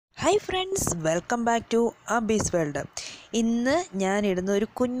Hi friends, welcome back to അബീസ് world. ഇന്ന് ഞാൻ ഇടുന്ന ഒരു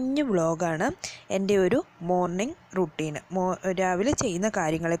കുഞ്ഞു വ്ളോഗാണ്. എൻ്റെ ഒരു മോർണിംഗ് റുട്ടീന്, രാവിലെ ചെയ്യുന്ന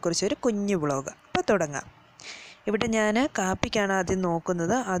കാര്യങ്ങളെക്കുറിച്ചൊരു കുഞ്ഞു വ്ളോഗ്. അപ്പോൾ തുടങ്ങാം. ഇവിടെ ഞാൻ കാപ്പിക്കാണ് ആദ്യം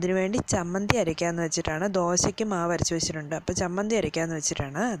നോക്കുന്നത്. അതിനുവേണ്ടി ചമ്മന്തി അരയ്ക്കാമെന്ന് വെച്ചിട്ടാണ്. ദോശയ്ക്ക് മാവ് അരച്ച് വെച്ചിട്ടുണ്ട്. അപ്പോൾ ചമ്മന്തി അരയ്ക്കാമെന്ന്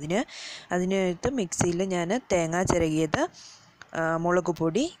വെച്ചിട്ടാണ്. അതിനകത്ത് മിക്സിയിൽ ഞാൻ തേങ്ങ ചിരകിയത്, മുളക്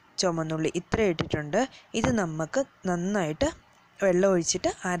പൊടി, ചുമന്നുള്ളി ഇത്ര ഇട്ടിട്ടുണ്ട്. ഇത് നമുക്ക് നന്നായിട്ട് വെള്ളം ഒഴിച്ചിട്ട്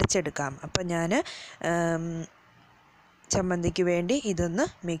അരച്ചെടുക്കാം. അപ്പോൾ ഞാൻ ചമ്മന്തിക്ക് വേണ്ടി ഇതൊന്ന്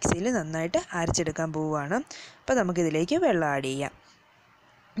മിക്സിയിൽ നന്നായിട്ട് അരച്ചെടുക്കാൻ പോവുകയാണ്. അപ്പോൾ നമുക്കിതിലേക്ക് വെള്ളം ആഡ് ചെയ്യാം.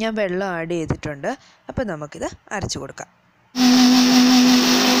 ഞാൻ വെള്ളം ആഡ് ചെയ്തിട്ടുണ്ട്. അപ്പോൾ നമുക്കിത് അരച്ചു കൊടുക്കാം.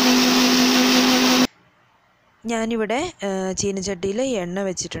 ഞാനിവിടെ ചീനച്ചട്ടിയിൽ എണ്ണ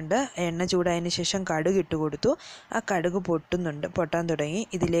വെച്ചിട്ടുണ്ട്. എണ്ണ ചൂടായതിന് ശേഷം കടുക് ഇട്ട് കൊടുത്തു. ആ കടുക് പൊട്ടാൻ തുടങ്ങി.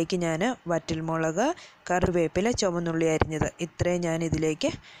 ഇതിലേക്ക് ഞാൻ വറ്റൽമുളക്, കറിവേപ്പില, ചുവന്നുള്ളി അരിഞ്ഞത് ഇത്രയും ഞാൻ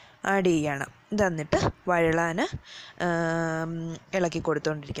ഇതിലേക്ക് ആഡ് ചെയ്യണം. ഇതെന്നിട്ട് വഴളാൻ ഇളക്കി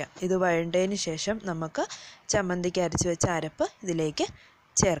കൊടുത്തുകൊണ്ടിരിക്കാം. ഇത് വഴണ്ടതിന് ശേഷം നമുക്ക് ചമ്മന്തിക്ക് അരച്ച് വെച്ച അരപ്പ് ഇതിലേക്ക്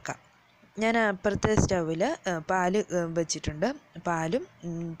ചേർക്കാം. ഞാൻ അപ്പുറത്തെ സ്റ്റൗവിൽ പാല് വെച്ചിട്ടുണ്ട്. പാലും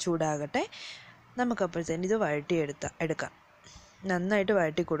ചൂടാകട്ടെ. നമുക്കപ്പോഴത്തേന് ഇത് എടുക്കാം. നന്നായിട്ട്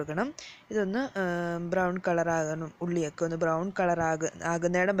വഴറ്റി കൊടുക്കണം. ഇതൊന്ന് ബ്രൗൺ കളറാകണം. ഉള്ളിയൊക്കെ ഒന്ന് ബ്രൗൺ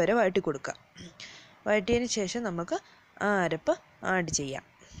ആകുന്നിടം വരെ വഴറ്റി കൊടുക്കുക. വഴറ്റിയതിന് ശേഷം നമുക്ക് ആ അരപ്പ് ആഡ് ചെയ്യാം.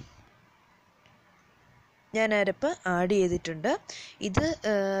 ഞാൻ അരപ്പ് ആഡ് ചെയ്തിട്ടുണ്ട്. ഇത്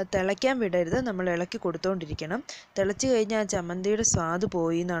തിളയ്ക്കാൻ വിടരുത്, നമ്മൾ ഇളക്കി കൊടുത്തുകൊണ്ടിരിക്കണം. തിളച്ച് കഴിഞ്ഞാൽ ആ ചമ്മന്തിയുടെ സ്വാദ്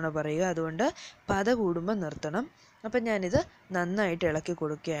പോയി എന്നാണ് പറയുക. അതുകൊണ്ട് പത കൂടുമ്പോൾ നിർത്തണം. അപ്പം ഞാനിത് നന്നായിട്ട് ഇളക്കി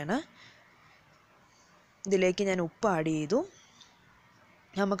കൊടുക്കുകയാണ്. ഇതിലേക്ക് ഞാൻ ഉപ്പ് ആഡ് ചെയ്തു.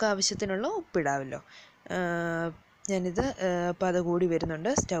 നമുക്ക് ആവശ്യത്തിനുള്ള ഉപ്പിടാമല്ലോ. ഞാനിത് പത കൂടി വരുന്നുണ്ട്.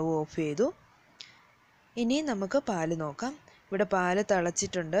 സ്റ്റൗ ഓഫ് ചെയ്തു. ഇനി നമുക്ക് പാല് നോക്കാം. ഇവിടെ പാല്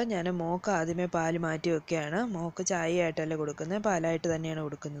തിളച്ചിട്ടുണ്ട്. ഞാൻ മോൾക്ക് ആദ്യമേ പാല് മാറ്റി വെക്കുകയാണ്. മോൾക്ക് ചായയായിട്ടല്ല കൊടുക്കുന്നത്, പാലായിട്ട് തന്നെയാണ്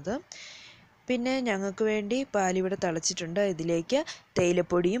കൊടുക്കുന്നത്. പിന്നെ ഞങ്ങൾക്ക് വേണ്ടി പാലിവിടെ തിളച്ചിട്ടുണ്ട്. ഇതിലേക്ക്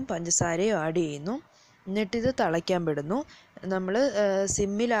തേയിലപ്പൊടിയും പഞ്ചസാരയും ആഡ് ചെയ്യുന്നു. എന്നിട്ടിത് തിളയ്ക്കാൻ വിടുന്നു. നമ്മൾ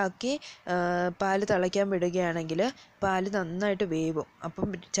സിമ്മിലാക്കി പാല് തിളയ്ക്കാൻ വിടുകയാണെങ്കിൽ പാല് നന്നായിട്ട് വേവും.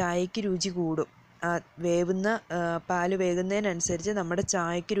 അപ്പം ചായയ്ക്ക് രുചി കൂടും. പാല് വേകുന്നതിനനുസരിച്ച് നമ്മുടെ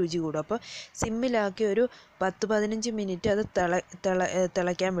ചായയ്ക്ക് രുചി കൂടും. അപ്പോൾ സിമ്മിലാക്കി ഒരു 10-15 മിനിറ്റ് അത്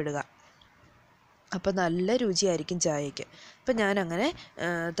തിളയ്ക്കാൻ വിടുക. അപ്പോൾ നല്ല രുചിയായിരിക്കും ചായയ്ക്ക്. അപ്പം ഞാനങ്ങനെ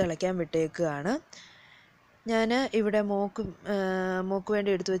തിളയ്ക്കാൻ വിട്ടേക്കുകയാണ്. ഞാൻ ഇവിടെ മോക്ക് വേണ്ടി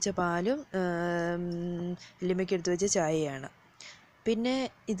എടുത്തു വെച്ച പാലും ലിമയ്ക്ക് എടുത്തു വെച്ച ചായയാണ്. പിന്നെ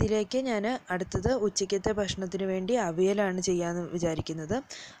ഇതിലേക്ക് ഞാൻ അടുത്തത് ഉച്ചയ്ക്കത്തെ ഭക്ഷണത്തിന് വേണ്ടി അവിയലാണ് ചെയ്യാമെന്ന് വിചാരിക്കുന്നത്.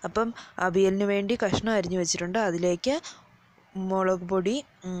 അപ്പം അവിയലിന് വേണ്ടി കഷ്ണം അരിഞ്ഞു വെച്ചിട്ടുണ്ട്. അതിലേക്ക് മുളക് പൊടി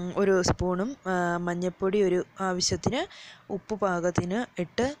 1 സ്പൂണും മഞ്ഞൾപ്പൊടി ആവശ്യത്തിന്, ഉപ്പ് പാകത്തിന്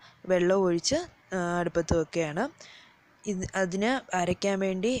ഇട്ട് വെള്ളം ഒഴിച്ച് അടുപ്പത്ത് വെക്കുകയാണ്. അതിന് അരയ്ക്കാൻ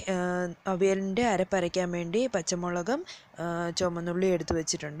വേണ്ടി, അവിയലിൻ്റെ അരപ്പരയ്ക്കാൻ വേണ്ടി പച്ചമുളകും ചുമന്നുള്ളി എടുത്ത്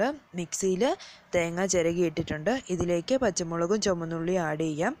വെച്ചിട്ടുണ്ട്. മിക്സിയിൽ തേങ്ങ ചിരകി ഇട്ടിട്ടുണ്ട്. ഇതിലേക്ക് പച്ചമുളകും ചുമന്നുള്ളി ആഡ്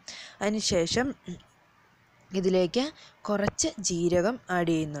ചെയ്യാം. അതിനുശേഷം ഇതിലേക്ക് കുറച്ച് ജീരകം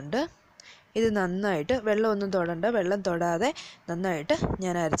ആഡ് ചെയ്യുന്നുണ്ട്. ഇത് നന്നായിട്ട് വെള്ളമൊന്നും തൊടണ്ട, വെള്ളം തൊടാതെ നന്നായിട്ട്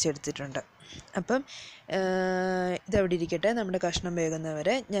ഞാൻ അരച്ചെടുത്തിട്ടുണ്ട്. അപ്പം ഇതവിടെ ഇരിക്കട്ടെ. നമ്മുടെ കഷ്ണം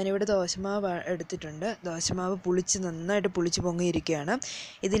വേകുന്നവരെ ഞാനിവിടെ ദോശമാവ് എടുത്തിട്ടുണ്ട്. ദോശമാവ് നന്നായിട്ട് പുളിച്ച് പൊങ്ങിയിരിക്കുകയാണ്.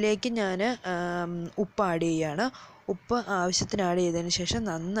 ഇതിലേക്ക് ഞാൻ ഉപ്പ് ആഡ് ചെയ്യുകയാണ്. ഉപ്പ് ആവശ്യത്തിന് ആഡ് ചെയ്തതിന് ശേഷം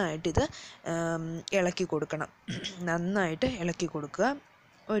നന്നായിട്ടിത് ഇളക്കി കൊടുക്കണം. നന്നായിട്ട് ഇളക്കി കൊടുക്കുക.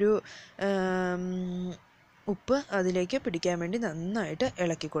 ഉപ്പ് അതിലേക്ക് പിടിക്കാൻ വേണ്ടി നന്നായിട്ട്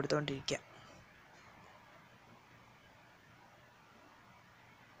ഇളക്കി കൊടുത്തുകൊണ്ടിരിക്കുക.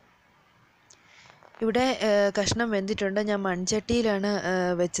 ഇവിടെ കഷ്ണം വെന്തിട്ടുണ്ട്. ഞാൻ മൺചട്ടിയിലാണ്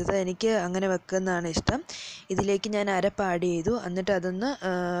വെച്ചത്. എനിക്ക് അങ്ങനെ വെക്കുന്നതാണ് ഇഷ്ടം. ഇതിലേക്ക് ഞാൻ അരപ്പ് ആഡ് ചെയ്തു. എന്നിട്ട് അതൊന്ന്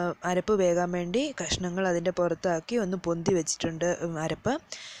അരപ്പ് വേകാൻ വേണ്ടി കഷ്ണങ്ങൾ അതിൻ്റെ പുറത്താക്കി ഒന്ന് പൊന്തി വെച്ചിട്ടുണ്ട് അരപ്പ്.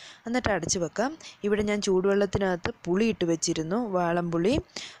 എന്നിട്ട് അടച്ച് വെക്കാം. ഇവിടെ ഞാൻ ചൂടുവെള്ളത്തിനകത്ത് പുളി ഇട്ട് വെച്ചിരുന്നു, വാളംപുളി.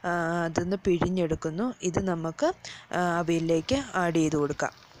 അതൊന്ന് പിഴിഞ്ഞെടുക്കുന്നു. ഇത് നമുക്ക് അവിയലിലേക്ക് ആഡ് ചെയ്ത്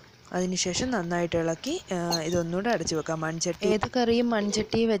കൊടുക്കാം. അതിനുശേഷം നന്നായിട്ട് ഇളക്കി ഇതൊന്നുകൂടെ അടച്ചു വെക്കാം. മൺചട്ടി, ഏത് കറിയും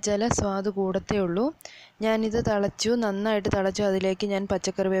മൺചട്ടി വെച്ചാൽ സ്വാദ് കൂടത്തേ ഉള്ളൂ. ഞാനിത് നന്നായിട്ട് തിളച്ചു. അതിലേക്ക് ഞാൻ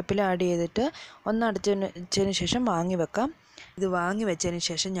പച്ചക്കറിവേപ്പില ആഡ് ചെയ്തിട്ട് ഒന്ന് അടച്ചതിന് ശേഷം വാങ്ങി വെക്കാം. ഇത് വാങ്ങി വെച്ചതിന്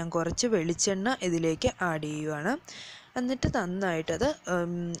ശേഷം ഞാൻ കുറച്ച് വെളിച്ചെണ്ണ ഇതിലേക്ക് ആഡ് ചെയ്യുകയാണ്. എന്നിട്ട് നന്നായിട്ടത്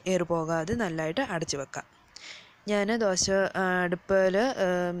ഏറ് പോകാതെ നല്ലതായിട്ട് അടച്ചു വെക്കാം. ഞാൻ അടുപ്പിൽ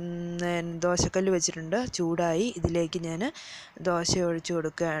ദോശക്കല്ല് വെച്ചിട്ടുണ്ട്. ചൂടായി. ഇതിലേക്ക് ഞാൻ ദോശ ഒഴിച്ച്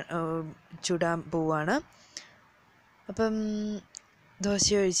ചുടാൻ പോവാണ്. അപ്പം ദോശ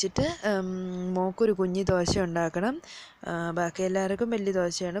ഒഴിച്ചിട്ട് മോക്കൊരു കുഞ്ഞി ദോശ ഉണ്ടാക്കണം. ബാക്കി എല്ലാവർക്കും വലിയ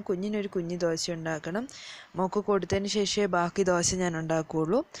ദോശയാണ്. കുഞ്ഞിനൊരു കുഞ്ഞി ദോശ ഉണ്ടാക്കണം. മോക്ക് കൊടുത്തതിന് ശേഷമേ ബാക്കി ദോശ ഞാൻ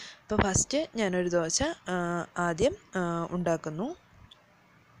ഉണ്ടാക്കുകയുള്ളൂ. അപ്പോൾ ഫസ്റ്റ് ഞാനൊരു ദോശ ആദ്യം ഉണ്ടാക്കുന്നു.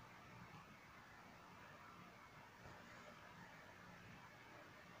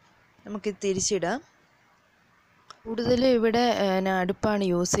 നമുക്കിത് തിരിച്ചിടാം. കൂടുതലും ഇവിടെ അടുപ്പാണ്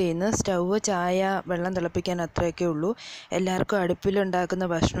യൂസ് ചെയ്യുന്നത്. സ്റ്റൗവ്, ചായ, വെള്ളം തിളപ്പിക്കാൻ അത്രയൊക്കെ ഉള്ളൂ. എല്ലാവർക്കും അടുപ്പിലുണ്ടാക്കുന്ന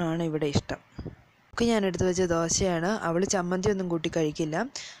ഭക്ഷണമാണ് ഇവിടെ ഇഷ്ടം. ഒക്കെ ഞാൻ എടുത്തു വെച്ച ദോശയാണ്. അവൾ ചമ്മന്തി ഒന്നും കൂട്ടി കഴിക്കില്ല.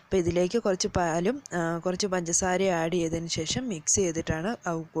 അപ്പോൾ ഇതിലേക്ക് കുറച്ച് പാലും കുറച്ച് പഞ്ചസാരയും ആഡ് ചെയ്തതിന് ശേഷം മിക്സ് ചെയ്തിട്ടാണ്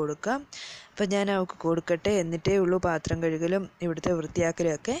അവൾക്ക് കൊടുക്കുക. അപ്പോൾ ഞാൻ അവൾക്ക് കൊടുക്കട്ടെ, എന്നിട്ടേ ഉള്ളൂ പാത്രം കഴുകലും ഇവിടുത്തെ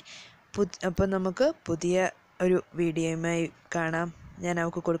വൃത്തിയാക്കലും ഒക്കെ. അപ്പോൾ നമുക്ക് പുതിയ ഒരു വീഡിയോയുമായി കാണാം. ഞാൻ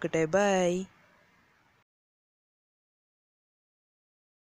അവൾക്ക് കൊടുക്കട്ടെ. ബൈ.